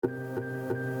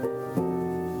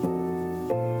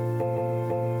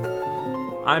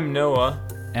I'm Noah,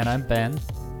 And I'm Ben.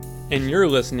 and you're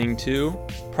listening to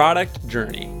Product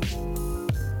Journey.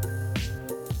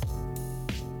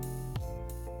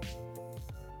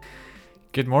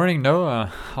 Good morning, Noah.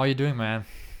 How are you doing, man?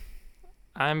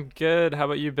 I'm good. How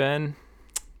about you, Ben?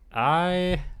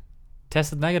 I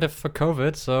tested negative for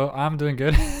COVID, so I'm doing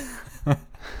good.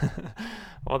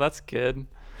 Well, that's good.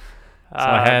 So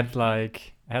I had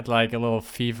like a little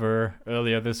fever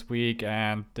earlier this week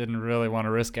and didn't really want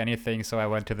to risk anything, so I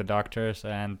went to the doctors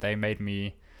and they made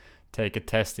me take a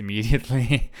test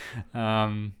immediately.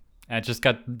 I just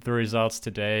got the results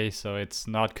today, so it's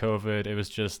not COVID. It was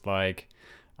just like,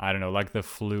 I don't know, like the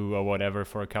flu or whatever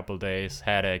for a couple days,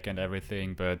 headache and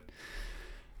everything, but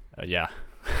yeah.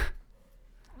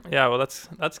 Yeah, well, that's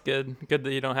good. Good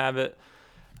that you don't have it.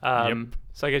 Yep.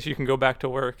 So I guess you can go back to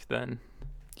work then.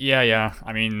 Yeah.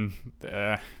 I mean,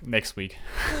 next week.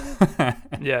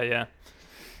 Yeah.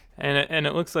 And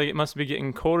it looks like it must be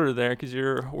getting colder there because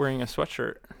you're wearing a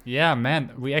sweatshirt. Yeah,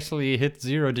 man, we actually hit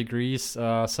 0 degrees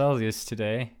Celsius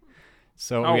today,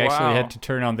 so Oh, we actually wow. had to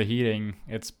turn on the heating.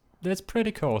 It's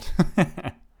pretty cold.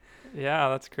 Yeah,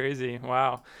 that's crazy.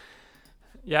 Wow.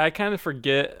 Yeah, I kind of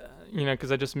forget,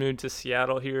 because I just moved to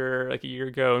Seattle here like a year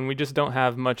ago, and we just don't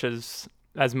have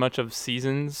as much of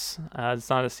seasons. It's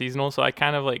not as seasonal, so I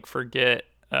kind of like forget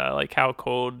like how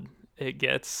cold it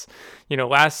gets.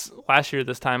 Last year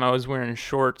this time I was wearing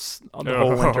shorts the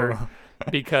whole winter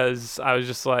because I was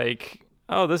just like,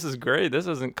 oh, this is great. This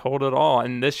isn't cold at all.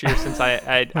 And this year, since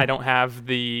I don't have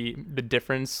the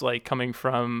difference like coming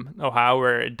from Ohio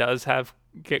where it does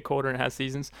get colder and has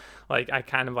seasons, like I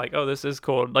kind of like, oh, this is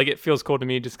cold. Like it feels cold to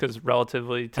me just because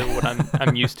relatively to what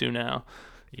I'm used to now.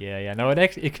 Yeah. No,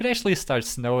 it could actually start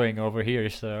snowing over here,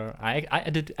 so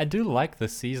I do like the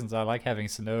seasons. I like having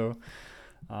snow.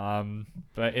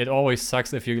 But it always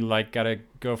sucks if you like gotta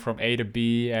go from A to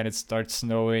B and it starts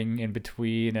snowing in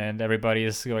between and everybody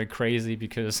is going crazy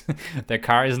because their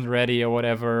car isn't ready or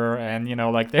whatever, and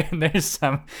like there's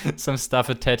some stuff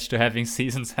attached to having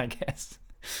seasons, I guess.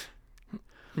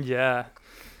 Yeah.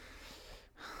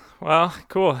 Well,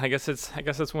 cool. I guess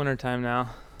it's winter time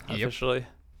now, Yep. officially.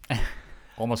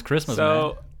 Almost Christmas,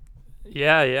 So,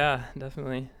 yeah,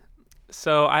 definitely.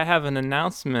 So I have an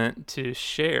announcement to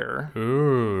share. man.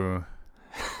 Ooh.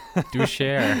 Do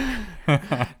share.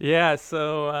 Yeah,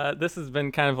 so this has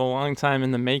been kind of a long time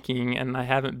in the making, and I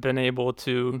haven't been able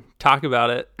to talk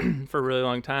about it for a really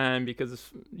long time because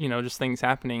of, just things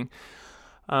happening.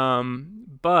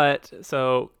 But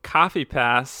so Coffee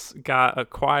Pass got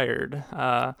acquired.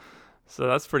 So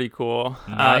that's pretty cool.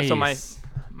 Nice. So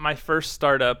my first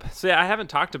startup. So yeah, I haven't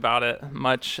talked about it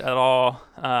much at all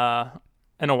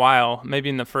in a while. Maybe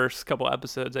in the first couple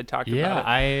episodes I talked about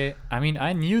it. I mean,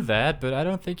 I knew that, but I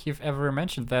don't think you've ever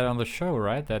mentioned that on the show,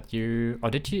 right? Or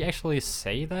did you actually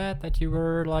say that you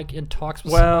were like in talks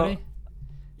with somebody?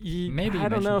 Maybe you I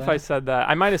don't know if mentioned I that. said that.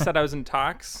 I might have said I was in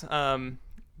talks,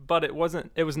 but it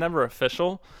was never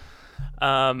official.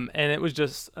 And it was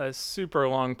just a super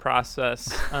long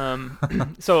process.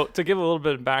 So to give a little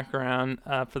bit of background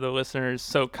for the listeners,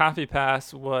 so Coffee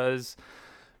Pass was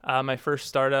my first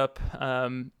startup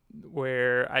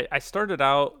where I started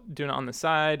out doing it on the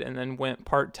side and then went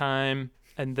part-time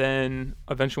and then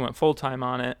eventually went full-time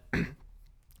on it.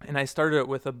 And I started it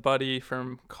with a buddy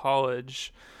from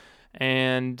college.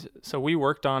 And so we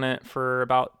worked on it for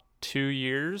about 2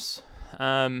 years.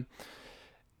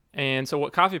 And so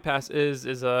what Coffee Pass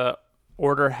is a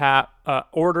order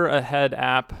ahead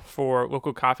app for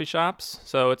local coffee shops.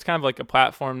 So it's kind of like a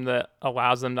platform that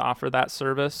allows them to offer that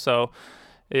service. So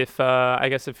if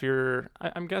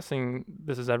I'm guessing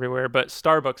this is everywhere, but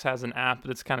Starbucks has an app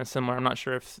that's kind of similar. I'm not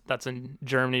sure if that's in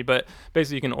Germany, but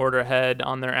basically you can order ahead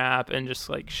on their app and just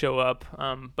like show up.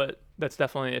 But that's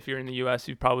definitely, if you're in the US,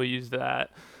 you'd probably use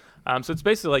that. So it's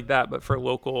basically like that, but for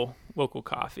local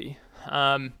coffee.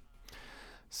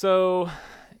 So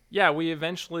yeah,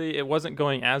 it wasn't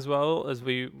going as well as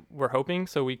we were hoping.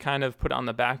 So we kind of put it on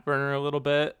the back burner a little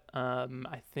bit.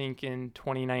 I think in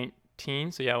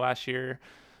 2019. So yeah,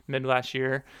 mid last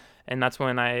year. And that's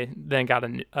when I then got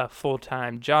a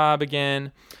full-time job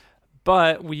again.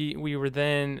 But we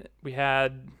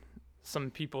had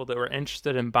some people that were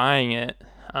interested in buying it.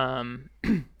 And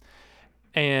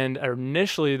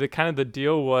initially the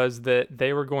deal was that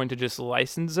they were going to just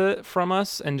license it from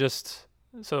us and just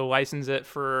license it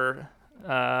for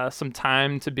some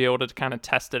time to be able to kind of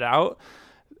test it out,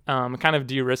 kind of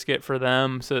de-risk it for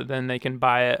them so that then they can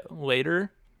buy it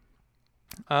later.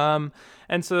 And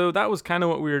so that was kind of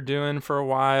what we were doing for a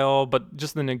while, but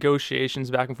just the negotiations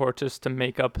back and forth just to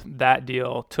make up that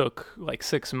deal took like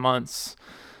 6 months.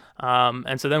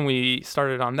 And so then we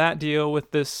started on that deal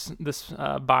with this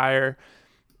buyer,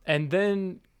 and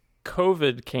then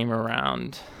COVID came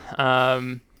around,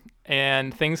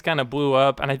 and things kind of blew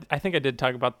up. And I think I did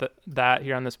talk about that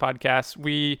here on this podcast.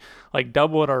 We like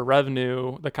doubled our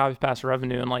revenue, the Coffee Pass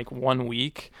revenue, in like 1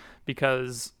 week,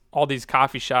 because all these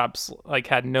coffee shops like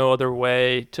had no other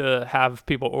way to have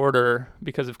people order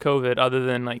because of COVID other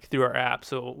than like through our app.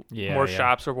 So more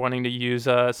shops were wanting to use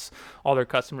us. All their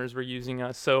customers were using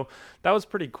us. So that was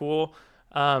pretty cool.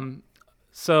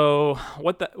 So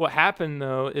what happened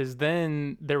though is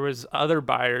then there was other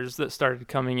buyers that started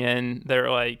coming in.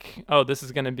 They're like, oh, this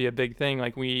is going to be a big thing.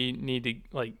 Like we need to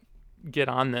like get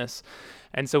on this.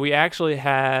 And so we actually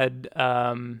had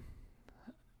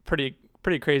pretty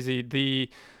crazy. The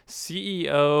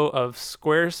CEO of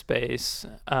Squarespace,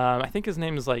 I think his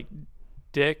name is like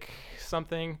Dick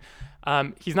something.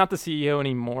 He's not the CEO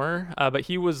anymore, but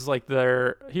he was the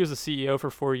CEO for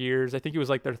 4 years. I think he was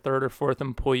like their third or fourth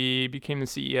employee, became the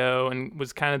CEO, and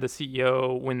was kind of the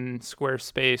CEO when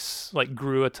Squarespace like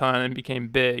grew a ton and became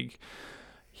big.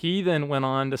 He then went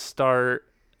on to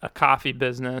start a coffee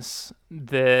business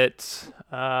that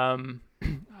I'm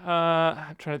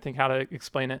trying to think how to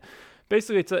explain it.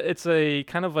 Basically, it's a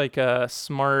kind of like a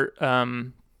smart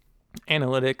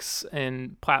analytics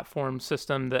and platform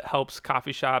system that helps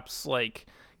coffee shops like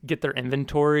get their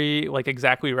inventory like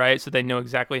exactly right, so they know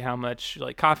exactly how much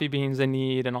like coffee beans they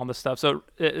need and all this stuff. So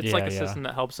it's like a system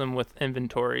that helps them with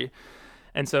inventory.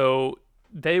 And so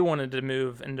they wanted to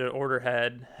move into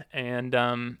Orderhead, and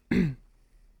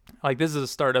like this is a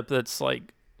startup that's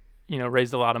like, you know,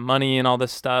 raised a lot of money and all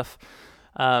this stuff.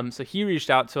 So he reached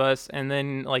out to us, and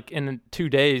then like in 2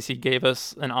 days he gave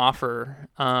us an offer,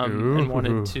 and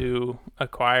wanted to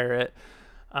acquire it,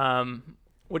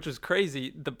 which was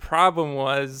crazy. The problem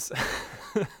was,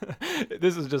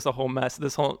 this is just a whole mess,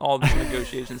 all this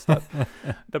negotiation stuff.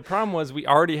 The problem was we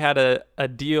already had a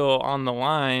deal on the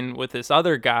line with this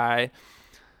other guy.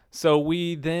 So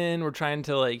we then were trying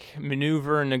to like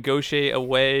maneuver and negotiate a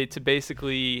way to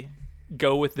basically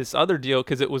go with this other deal,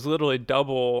 because it was literally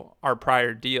double our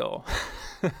prior deal.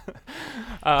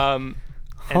 And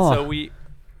so we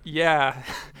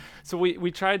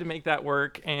tried to make that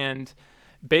work, and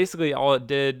basically all it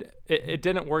did, it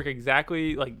didn't work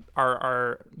exactly like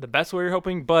the best way we were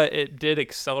hoping, but it did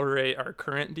accelerate our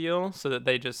current deal so that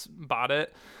they just bought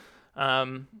it.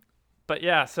 But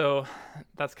yeah, so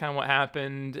that's kind of what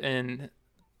happened, and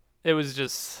it was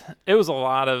a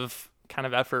lot of kind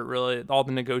of effort, really, all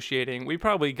the negotiating. We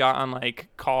probably got on like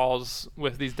calls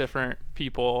with these different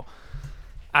people,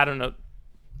 I don't know,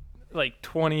 like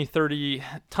 20, 30,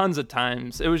 tons of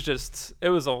times. It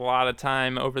was a lot of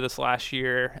time over this last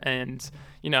year, and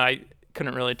you know, I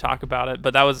couldn't really talk about it,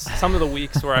 but that was some of the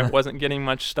weeks where I wasn't getting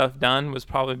much stuff done was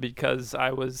probably because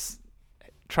I was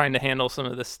trying to handle some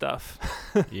of this stuff.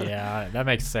 Yeah, that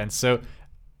makes sense. So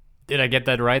did I get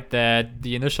that right, that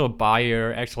the initial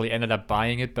buyer actually ended up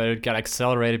buying it, but it got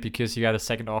accelerated because you got a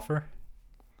second offer?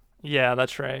 Yeah,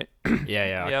 that's right.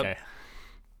 Yeah, yep. Okay.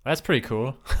 That's pretty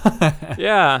cool.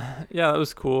 Yeah, that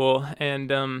was cool. And,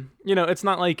 you know, it's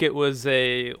not like it was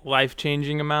a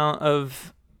life-changing amount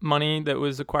of money that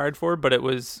was acquired for, but it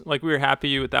was like we were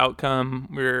happy with the outcome.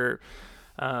 We were,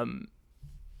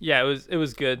 it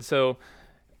was good. So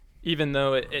even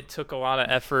though it took a lot of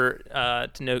effort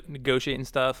to negotiate and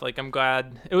stuff, like I'm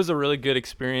glad it was a really good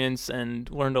experience and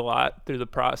learned a lot through the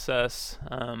process.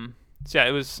 So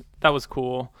yeah, that was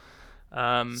cool.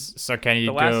 So can you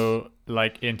go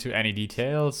like into any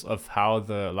details of how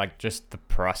just the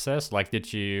process? Like,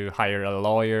 did you hire a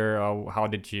lawyer, or how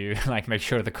did you like make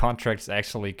sure the contract's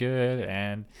actually good,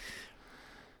 and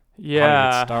how did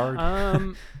it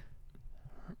start?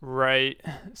 Right.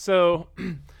 So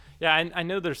yeah, I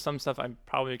know there's some stuff I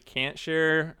probably can't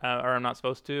share, or I'm not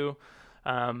supposed to.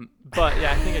 But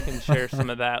yeah, I think I can share some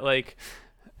of that. Like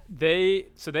they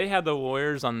had the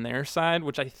lawyers on their side,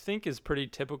 which I think is pretty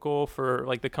typical for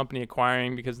like the company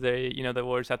acquiring, because the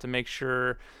lawyers have to make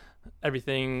sure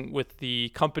everything with the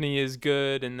company is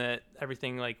good and that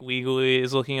everything like legally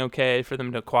is looking okay for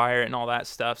them to acquire it and all that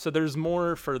stuff. So there's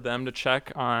more for them to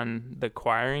check on the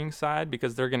acquiring side,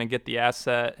 because they're going to get the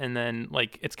asset, and then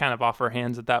like it's kind of off our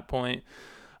hands at that point.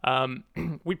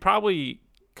 We probably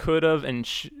could have, and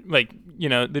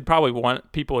they'd probably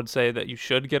people would say that you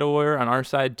should get a lawyer on our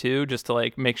side too, just to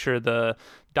like make sure the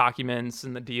documents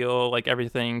and the deal, like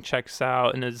everything checks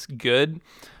out and is good.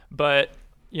 But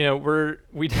you know,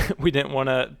 we didn't want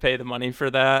to pay the money for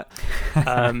that.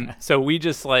 So we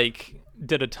just like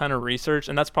did a ton of research,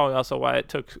 and that's probably also why it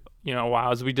took a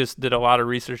while. Is we just did a lot of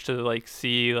research to like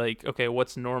see like, okay,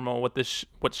 what's normal,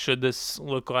 what should this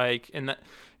look like, and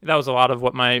that was a lot of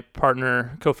what my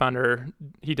partner, co-founder,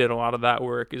 he did a lot of that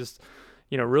work, is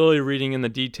really reading in the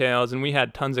details, and we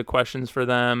had tons of questions for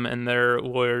them, and their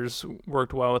lawyers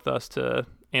worked well with us to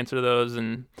answer those,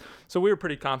 and so we were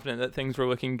pretty confident that things were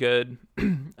looking good.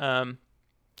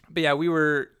 But yeah, we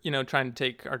were, trying to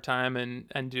take our time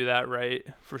and do that right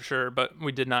for sure. But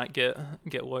we did not get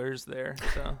lawyers there.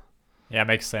 So yeah,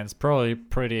 makes sense. Probably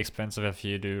pretty expensive if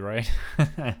you do, right?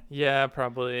 Yeah,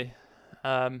 probably.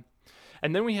 And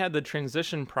then we had the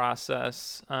transition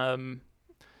process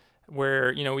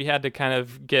where, we had to kind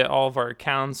of get all of our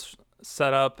accounts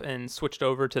set up and switched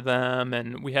over to them.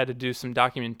 And we had to do some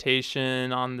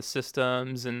documentation on the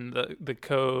systems and the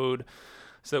code,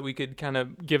 so that we could kind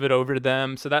of give it over to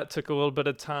them. So that took a little bit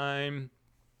of time.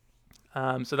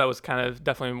 So that was kind of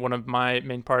definitely one of my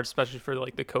main parts, especially for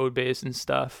like the code base and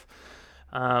stuff.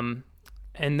 And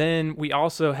then we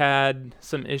also had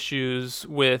some issues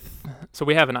so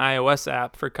we have an iOS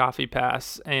app for Coffee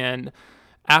Pass, and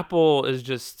Apple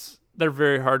is they're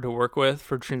very hard to work with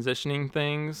for transitioning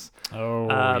things. Oh,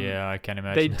 yeah, I can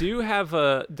imagine. They do have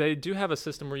a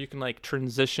system where you can like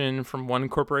transition from one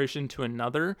corporation to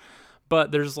another.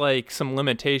 But there's like some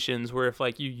limitations where if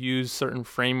like you use certain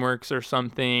frameworks or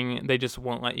something, they just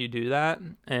won't let you do that.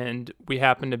 And we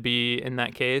happen to be in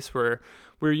that case where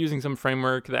we're using some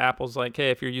framework. The Apple's like,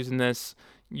 hey, if you're using this,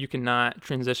 you cannot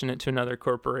transition it to another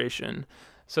corporation.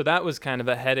 So that was kind of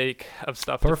a headache of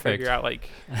stuff to figure out. Like,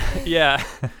 yeah,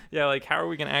 like how are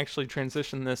we going to actually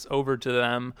transition this over to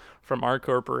them from our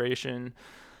corporation?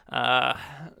 So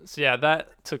yeah,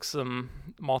 that took some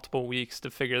multiple weeks to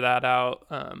figure that out.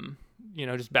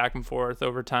 Just back and forth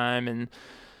over time, and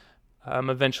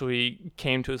eventually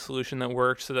came to a solution that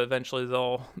worked, so that eventually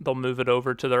they'll move it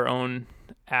over to their own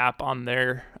app on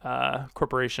their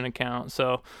corporation account.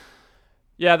 So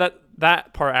yeah,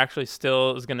 that part actually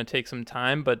still is going to take some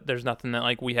time, but there's nothing that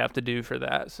like we have to do for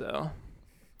that. So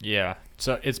yeah,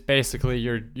 so it's basically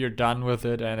you're done with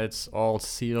it, and it's all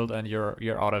sealed, and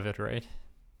you're out of it, right?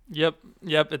 Yep,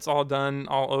 it's all done,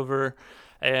 all over.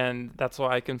 And that's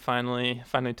why I can finally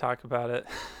talk about it.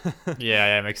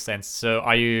 Yeah, it makes sense. So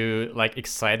are you like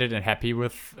excited and happy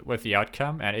with the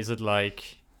outcome? And is it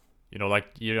like, like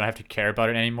you don't have to care about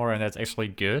it anymore, and that's actually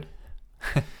good?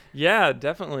 Yeah,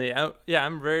 definitely.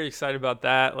 I'm very excited about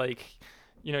that. Like,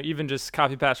 even just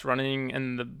Coffee Pass running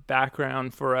in the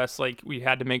background for us, like we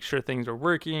had to make sure things were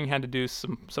working, had to do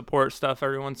some support stuff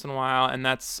every once in a while, and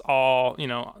that's all,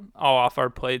 all off our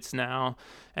plates now.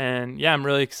 And yeah, I'm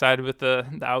really excited with the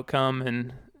outcome,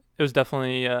 and it was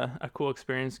definitely a cool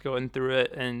experience going through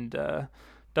it, and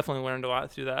definitely learned a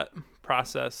lot through that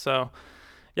process. So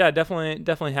yeah,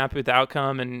 definitely happy with the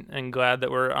outcome, and glad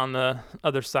that we're on the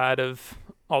other side of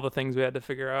all the things we had to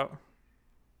figure out.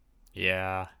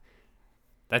 Yeah.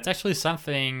 That's actually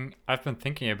something I've been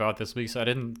thinking about this week, so I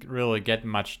didn't really get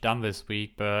much done this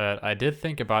week, but I did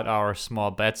think about our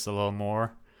small bets a little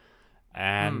more.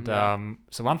 And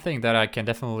so one thing that I can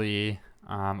definitely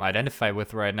identify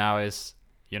with right now is,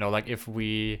 like if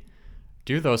we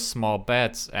do those small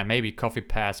bets, and maybe Coffee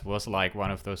Pass was like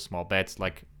one of those small bets,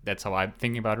 like that's how I'm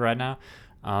thinking about it right now.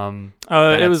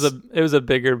 It was a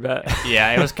bigger bet.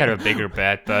 Yeah, it was kind of a bigger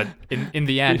bet, but in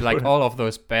the end, like all of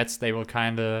those bets, they will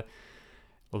kind of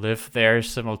live there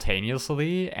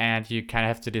simultaneously, and you kind of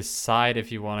have to decide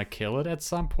if you want to kill it at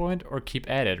some point or keep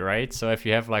at it, right? So if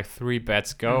you have like 3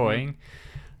 bets going,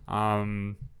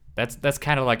 that's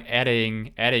kind of like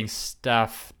adding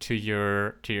stuff to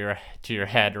your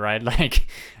head, right? Like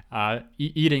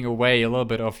eating away a little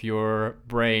bit of your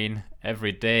brain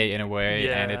every day in a way.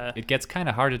 Yeah. And it gets kind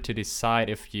of harder to decide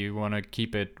if you want to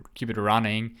keep it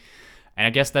running. And I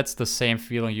guess that's the same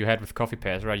feeling you had with Coffee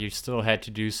Pass, right? You still had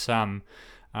to do some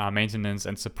maintenance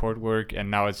and support work, and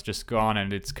now it's just gone,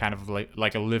 and it's kind of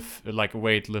like a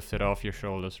weight lifted off your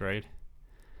shoulders, right?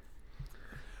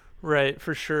 Right,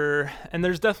 for sure. And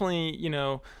there's definitely,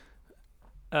 with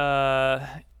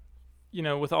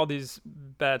all these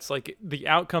bets, like the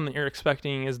outcome that you're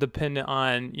expecting is dependent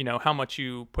on, how much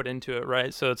you put into it,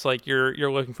 right? So it's like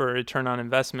you're looking for a return on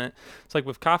investment. It's like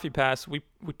with Coffee Pass, we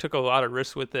took a lot of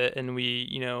risks with it, and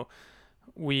we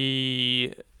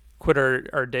quit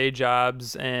our day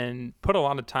jobs and put a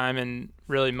lot of time and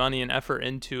really money and effort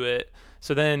into it.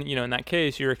 So then, in that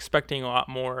case, you're expecting a lot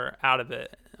more out of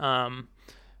it.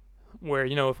 Where,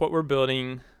 with what we're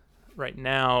building right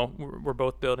now, we're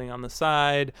both building on the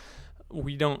side.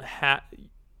 We don't have,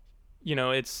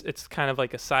 it's kind of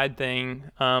like a side thing.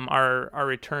 Our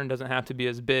return doesn't have to be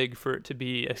as big for it to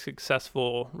be a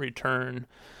successful return.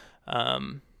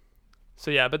 So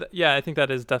yeah, but yeah, I think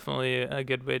that is definitely a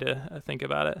good way to think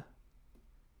about it.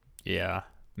 Yeah,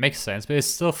 makes sense. But it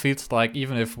still feels like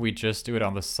even if we just do it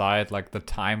on the side, like the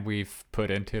time we've put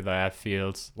into that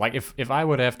feels like if I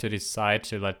would have to decide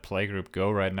to let Playgroup go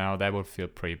right now, that would feel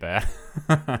pretty bad.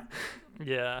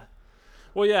 Yeah.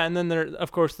 Well, yeah, and then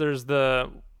of course, there's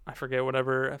I forget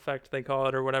whatever effect they call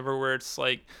it or whatever, where it's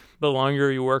like the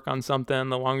longer you work on something,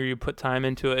 the longer you put time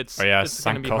into it, it's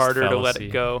going to be harder to let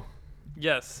it go.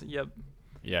 Yes. Yep.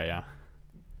 Yeah.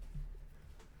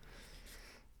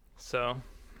 So.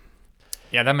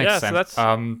 Yeah, that makes sense.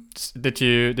 So did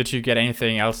you get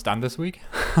anything else done this week?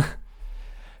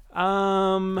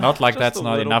 Not like that's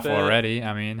not enough already.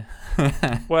 I mean.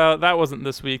 Well, that wasn't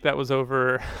this week. That was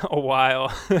over a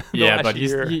while. Yeah, but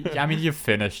you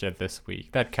finished it this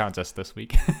week. That counts as this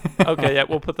week. Okay, yeah,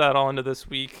 we'll put that all into this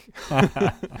week.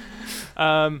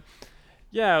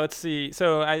 Yeah, let's see.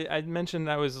 So I mentioned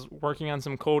I was working on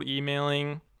some cold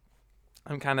emailing.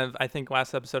 I think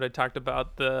last episode I talked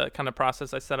about the kind of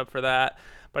process I set up for that,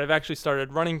 but I've actually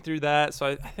started running through that. So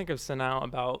I think I've sent out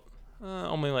about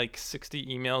only like 60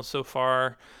 emails so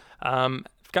far. I've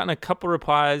gotten a couple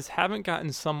replies, haven't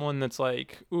gotten someone that's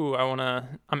like, ooh,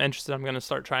 I'm interested, I'm going to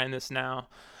start trying this now.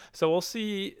 So we'll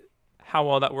see how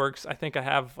well that works. I think I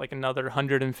have like another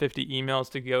 150 emails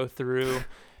to go through.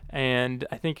 And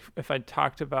I think if I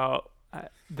talked about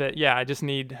that, yeah, I just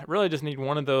need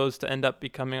one of those to end up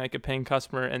becoming like a paying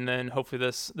customer, and then hopefully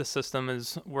this system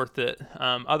is worth it.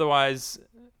 Otherwise,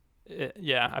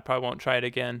 I probably won't try it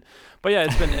again. But yeah,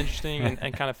 it's been interesting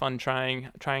and kind of fun trying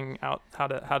out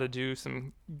how to do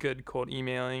some good cold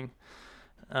emailing.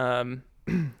 So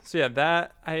yeah,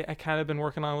 that I kind of been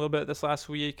working on a little bit this last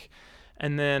week.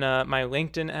 And then my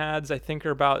LinkedIn ads, I think,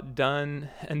 are about done.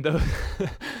 And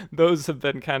those have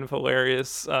been kind of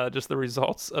hilarious, just the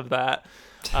results of that.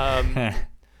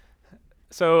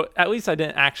 So at least I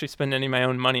didn't actually spend any of my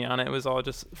own money on it. It was all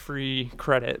just free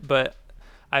credit. But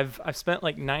I've spent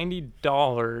like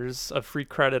 $90 of free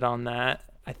credit on that.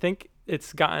 I think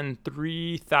it's gotten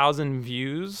 3,000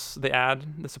 views, the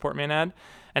Support Man ad.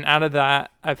 And out of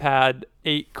that, I've had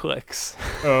 8 clicks.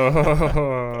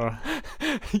 Oh.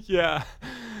 Yeah.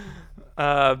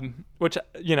 Which,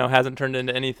 hasn't turned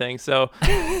into anything. So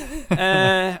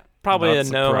probably a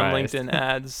no on LinkedIn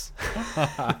ads.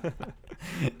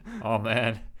 Oh,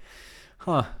 man.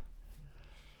 Huh.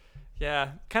 Yeah.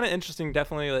 Kind of interesting,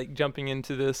 definitely, like jumping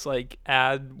into this like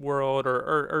ad world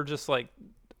or just like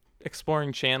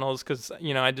exploring channels, because,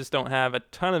 I just don't have a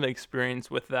ton of experience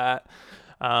with that.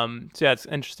 So yeah, it's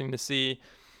interesting to see.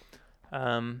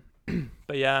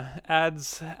 But yeah,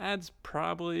 ads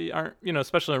probably aren't,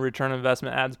 especially in return on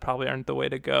investment, ads probably aren't the way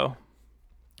to go.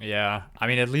 Yeah, I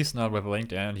mean, at least not with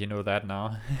LinkedIn. You know that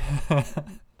now.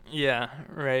 Yeah,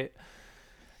 right.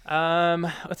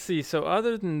 Let's see. So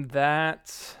other than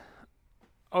that,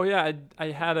 oh yeah, I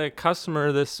had a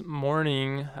customer this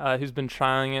morning who's been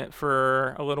trialing it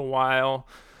for a little while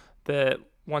that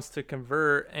wants to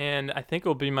convert, and I think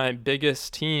it'll be my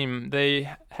biggest team. They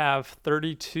have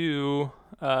 32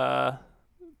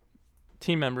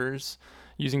 team members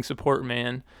using Support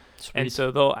Man. Sweet. And so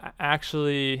they'll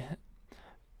actually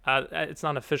it's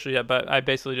not official yet, but I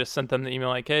basically just sent them the email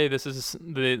like, hey, this is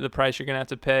the price you're gonna have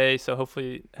to pay, so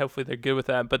hopefully they're good with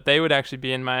that. But they would actually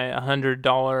be in my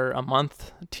 $100 a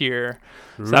month tier.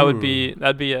 Ooh. So that'd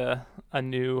be a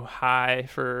new high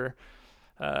for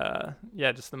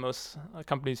just the most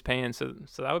companies paying. So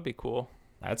that would be cool.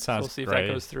 That sounds we'll see great. If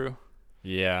that goes through.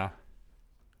 Yeah,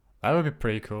 that would be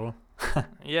pretty cool.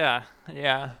 Yeah.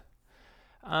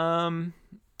 Other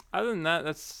than that,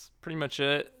 that's pretty much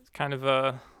it. It's kind of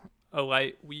a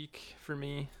light week for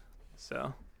me.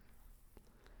 So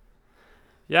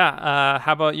yeah.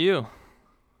 How about you?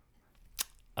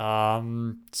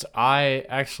 So I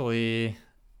actually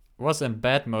was in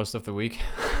bed most of the week.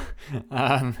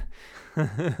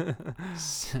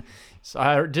 So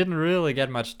I didn't really get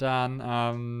much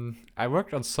done. I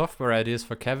worked on software ideas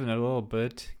for Kevin a little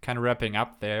bit, kind of wrapping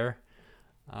up there.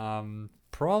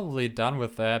 Probably done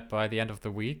with that by the end of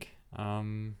the week.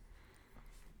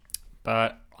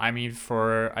 But I mean,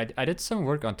 I did some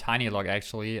work on TinyLog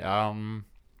actually. I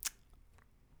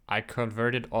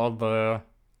converted all the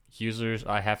users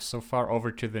I have so far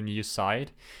over to the new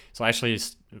site. So actually,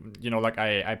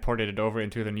 I ported it over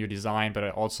into the new design, but I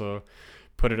also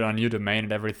put it on a new domain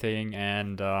and everything,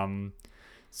 and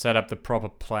set up the proper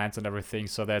plans and everything.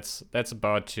 So that's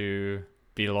about to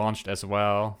be launched as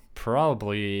well.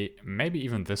 Probably, maybe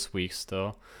even this week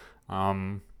still.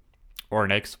 or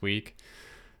next week.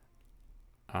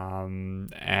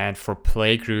 And for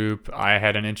Playgroup, I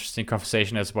had an interesting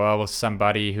conversation as well with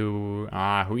somebody who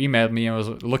emailed me and was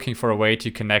looking for a way to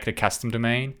connect a custom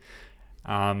domain.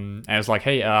 And I was like,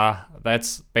 hey,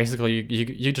 that's basically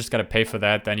you just gotta pay for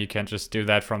that. Then you can just do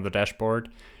that from the dashboard.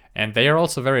 And they are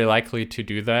also very likely to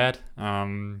do that.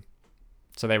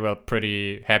 So they were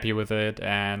pretty happy with it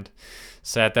and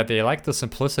said that they liked the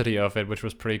simplicity of it, which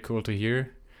was pretty cool to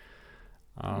hear.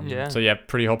 So yeah,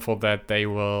 pretty hopeful that they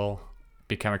will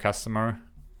become a customer,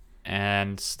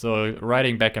 and still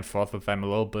writing back and forth with them a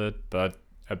little bit, but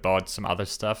about some other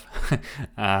stuff.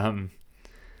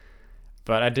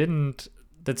 But I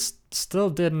still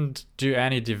didn't do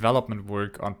any development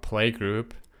work on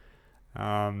Playgroup.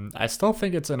 I still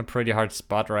think it's in a pretty hard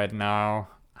spot right now,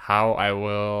 how I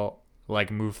will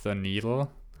like move the needle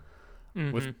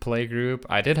with Playgroup.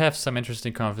 I did have some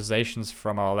interesting conversations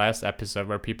from our last episode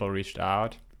where people reached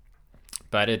out,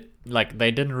 but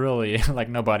they didn't really like,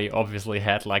 nobody obviously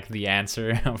had like the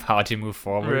answer of how to move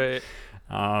forward.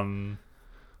 Right.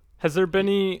 Has there been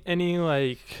any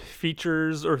like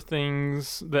features or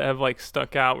things that have like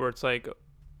stuck out where it's like,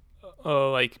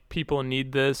 oh, like people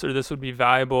need this, or this would be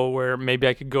valuable, where maybe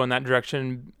I could go in that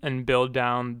direction and build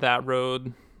down that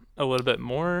road a little bit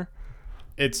more?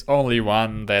 It's only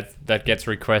one that gets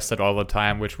requested all the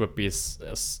time, which would be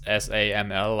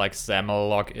SAML, like SAML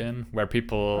login, where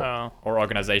people or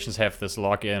organizations have this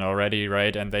login already,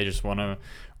 right? And they just want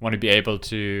to be able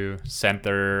to send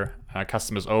their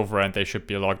customers over, and they should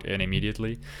be logged in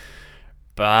immediately.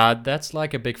 But that's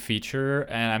like a big feature,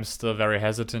 and I'm still very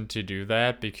hesitant to do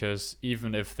that, because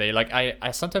even if they like, I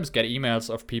sometimes get emails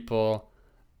of people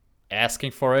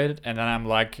asking for it, and then I'm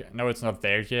like, no, it's not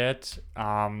there yet.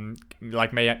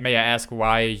 Like, may I ask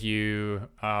why you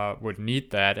would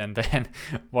need that? And then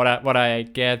what I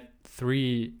get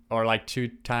 3 or like 2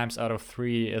 times out of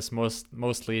 3 is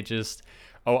mostly just,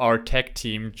 oh, our tech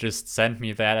team just sent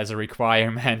me that as a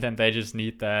requirement, and they just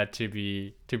need that to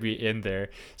be in there.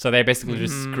 So they're basically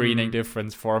just screening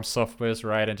different form softwares,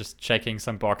 right, and just checking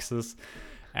some boxes.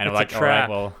 And I'm like, all right,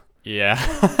 well,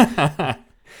 yeah.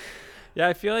 Yeah,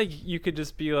 I feel like you could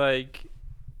just be like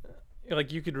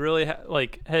you could really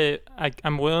like, hey,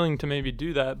 I'm willing to maybe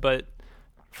do that, but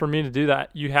for me to do that,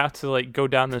 you have to like go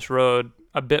down this road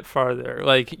a bit farther.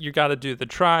 Like, you got to do the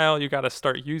trial, you got to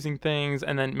start using things,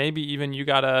 and then maybe even you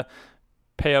got to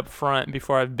pay up front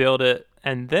before I build it,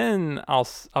 and then I'll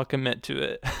commit to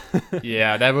it.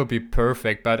 Yeah, that would be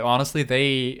perfect. But honestly,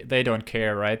 they don't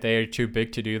care, right? They're too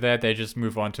big to do that. They just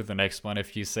move on to the next one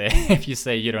if you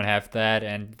say you don't have that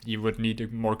and you would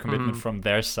need more commitment from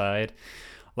their side.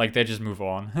 Like, they just move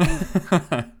on.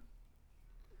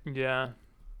 Yeah.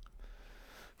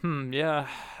 Yeah,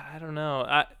 I don't know.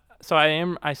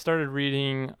 I started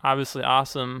reading, obviously,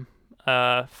 Awesome,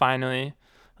 finally,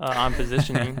 on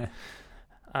positioning.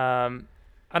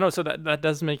 I don't know, so that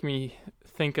does make me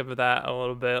think of that a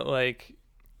little bit. Like,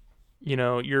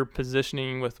 your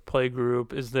positioning with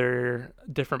Playgroup, is there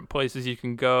different places you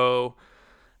can go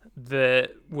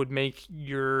that would make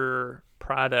your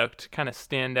product kind of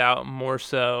stand out more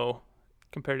so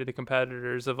compared to the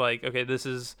competitors, of like, okay, this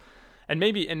is, and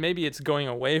maybe it's going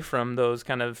away from those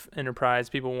kind of enterprise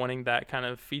people wanting that kind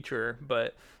of feature,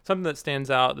 but something that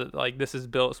stands out, that like this is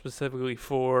built specifically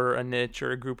for a niche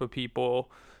or a group of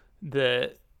people,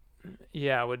 that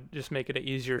would just make it an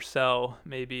easier sell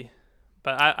maybe.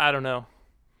 But I don't know.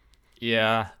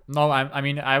 Yeah, no, I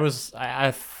mean,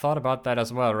 I thought about that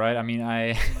as well, right? I mean,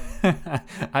 I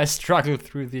I struggled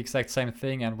through the exact same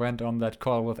thing and went on that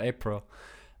call with April,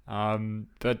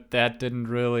 but that didn't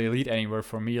really lead anywhere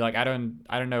for me. Like, I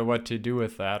don't know what to do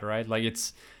with that, right? Like,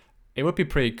 it would be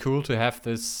pretty cool to have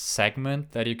this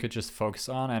segment that you could just focus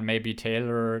on and maybe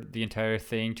tailor the entire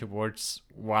thing towards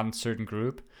one certain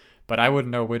group, but I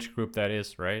wouldn't know which group that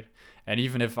is, right? And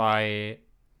even if I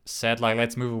said, like,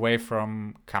 let's move away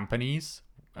from companies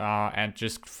and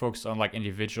just focus on like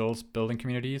individuals building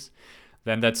communities,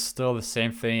 then that's still the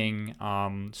same thing.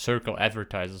 Circle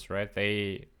advertises, right?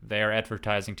 They are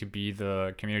advertising to be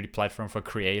the community platform for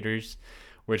creators,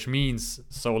 which means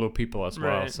solo people as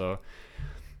well. Right. So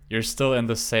you're still in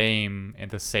the same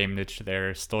niche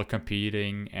there, still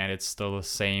competing, and it's still the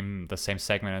same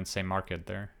segment and same market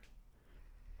there.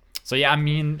 So yeah, I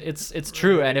mean, it's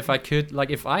true. And if I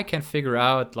can figure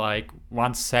out like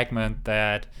one segment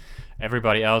that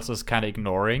everybody else is kind of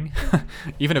ignoring,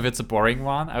 even if it's a boring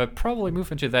one, I would probably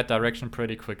move into that direction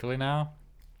pretty quickly now.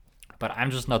 But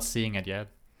I'm just not seeing it yet.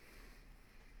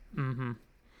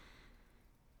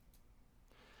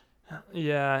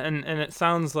 Yeah, and it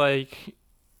sounds like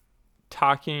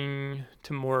talking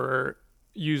to more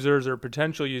users or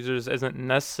potential users isn't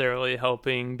necessarily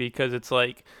helping, because it's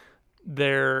like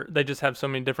they just have so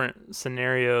many different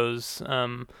scenarios,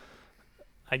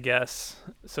 I guess.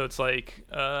 So it's like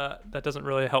that doesn't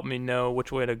really help me know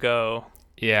which way to go.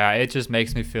 Yeah, it just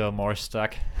makes me feel more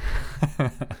stuck.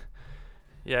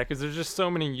 Yeah, because there's just so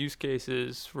many use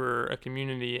cases for a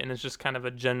community, and it's just kind of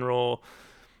a general,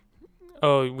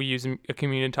 oh, we use a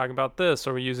community to talk about this,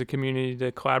 or we use a community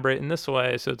to collaborate in this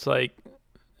way. So it's like,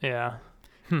 yeah.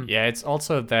 Yeah, it's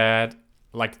also that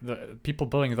like the people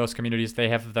building those communities, they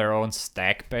have their own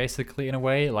stack basically in a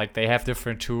way. Like they have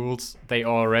different tools they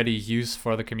already use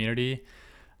for the community.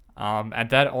 And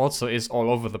that also is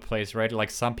all over the place, right? Like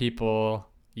some people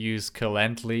use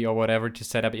Calendly or whatever to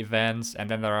set up events, and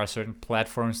then there are certain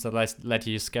platforms that let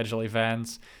you schedule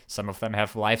events. Some of them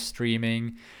have live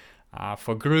streaming.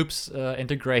 For groups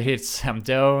integrated, some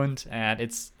don't, and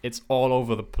it's all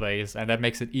over the place, and that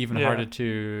makes it even harder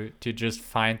to just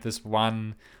find this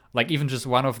one, like even just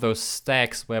one of those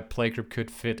stacks where Playgroup could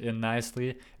fit in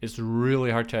nicely. It's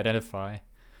really hard to identify.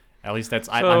 At least that's,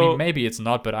 I mean, maybe it's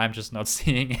not, but I'm just not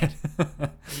seeing it.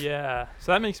 Yeah.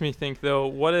 So that makes me think, though,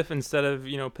 what if instead of,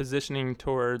 positioning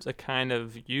towards a kind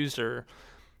of user,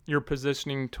 you're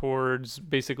positioning towards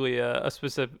basically a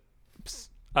specific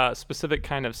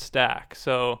kind of stack?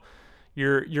 So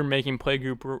you're making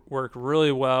Playgroup work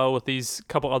really well with these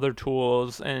couple other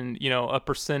tools, and a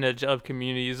percentage of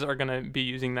communities are going to be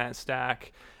using that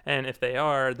stack. And if they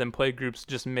are, then Playgroup's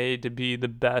just made to be the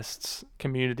best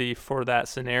community for that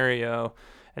scenario,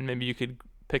 and maybe you could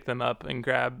pick them up and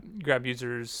grab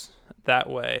users that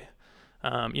way.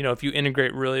 If you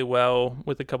integrate really well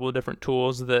with a couple of different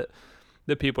tools that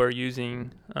people are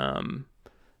using,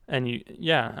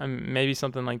 maybe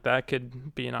something like that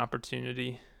could be an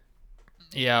opportunity.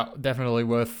 Yeah, definitely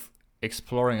worth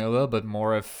exploring a little bit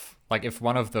more if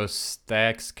one of those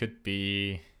stacks could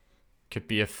be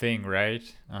a thing, right?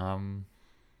 Yeah,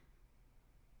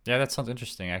 that sounds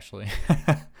interesting, actually.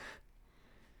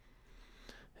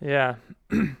 Yeah.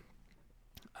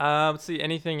 Let's see,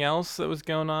 anything else that was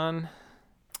going on?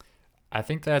 I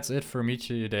think that's it for me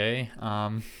today.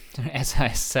 As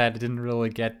I said, I didn't really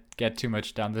get too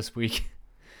much done this week.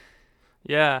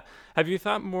 Yeah. Have you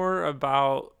thought more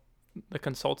about the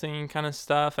consulting kind of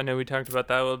stuff? I know we talked about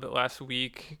that a little bit last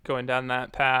week, going down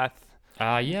that path.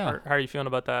 Yeah. How are you feeling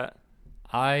about that?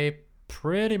 I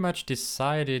pretty much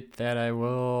decided that I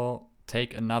will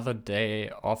take another day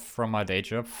off from my day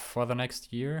job for the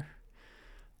next year.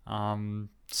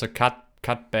 So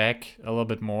cut back a little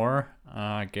bit more,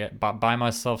 buy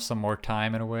myself some more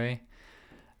time in a way,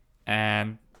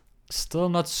 and still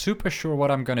not super sure what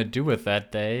I'm gonna do with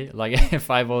that day. Like if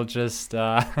I will just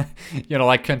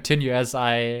like continue as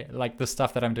I like the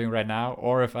stuff that I'm doing right now,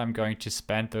 or if I'm going to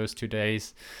spend those 2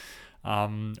 days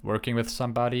working with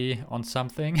somebody on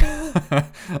something.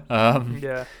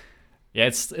 Yeah,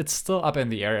 it's still up in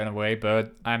the air in a way,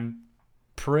 but I'm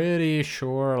pretty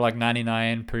sure, like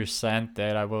 99%,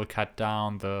 that I will cut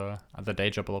down the day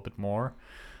job a little bit more.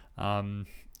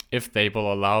 If they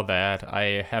will allow that.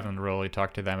 I haven't really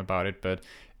talked to them about it, but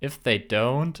if they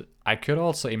don't, I could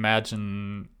also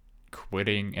imagine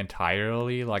quitting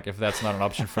entirely, like if that's not an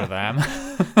option for them.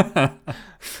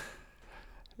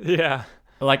 Yeah.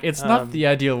 Like it's not the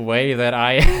ideal way that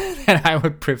I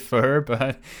would prefer,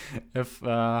 but if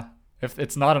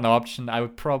it's not an option, I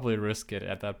would probably risk it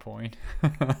at that point.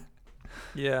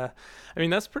 Yeah. I mean,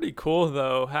 that's pretty cool,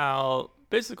 though, how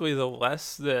basically the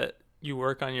less that you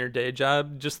work on your day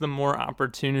job, just the more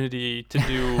opportunity to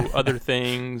do other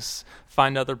things,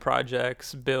 find other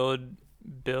projects, build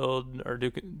or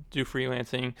do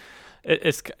freelancing.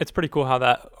 It's pretty cool how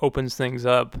that opens things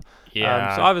up.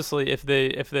 Yeah. So obviously, if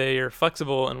they are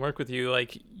flexible and work with you,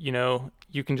 like,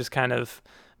 you can just kind of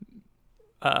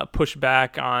push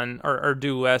back on or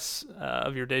do less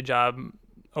of your day job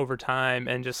over time,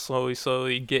 and just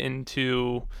slowly get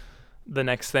into the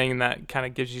next thing, and that kind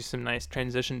of gives you some nice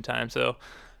transition time. So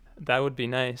that would be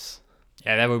nice.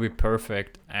 Yeah, that would be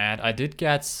perfect. And I did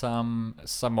get some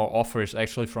more offers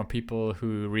actually from people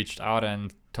who reached out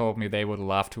and told me they would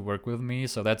love to work with me.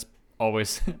 So that's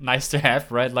always nice to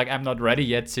have, right? Like I'm not ready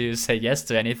yet to say yes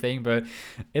to anything, but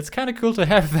it's kind of cool to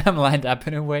have them lined up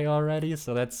in a way already.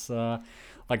 So that's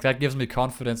like that gives me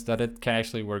confidence that it can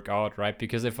actually work out, right?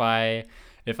 Because if I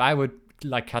would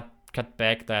like cut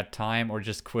back that time or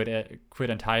just quit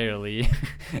entirely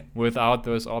without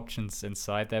those options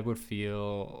inside, that would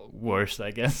feel worse,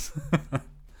 I guess.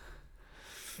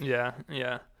 Yeah.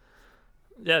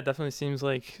 It definitely seems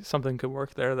like something could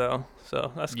work there, though.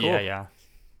 So that's cool.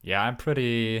 Yeah, I'm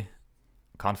pretty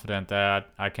confident that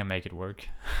I can make it work.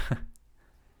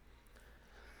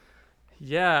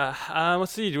 Yeah.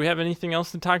 Let's see. Do we have anything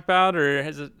else to talk about, or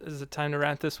is it time to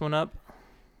wrap this one up?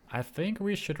 I think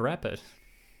we should wrap it.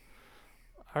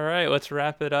 All right, let's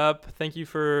wrap it up. Thank you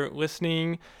for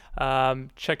listening.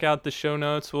 Check out the show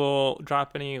notes. We'll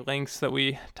drop any links that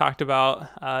we talked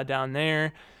about down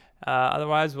there.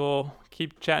 Otherwise, we'll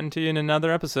keep chatting to you in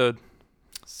another episode.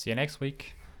 See you next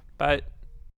week. Bye.